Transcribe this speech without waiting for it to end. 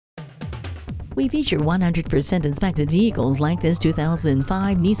We feature 100% inspected vehicles like this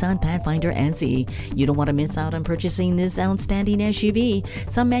 2005 Nissan Pathfinder SE. You don't want to miss out on purchasing this outstanding SUV.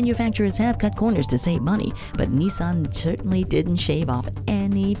 Some manufacturers have cut corners to save money, but Nissan certainly didn't shave off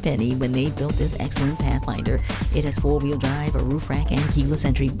any penny when they built this excellent Pathfinder. It has four-wheel drive, a roof rack, and keyless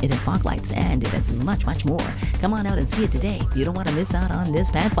entry. It has fog lights, and it has much, much more. Come on out and see it today. You don't want to miss out on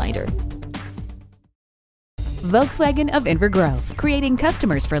this Pathfinder. Volkswagen of Inver Grove, creating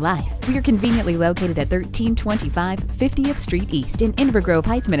customers for life. We are conveniently located at 1325 50th Street East in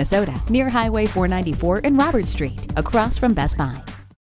Inver-Grove-Heights, Minnesota, near Highway 494 and Robert Street, across from Best Buy.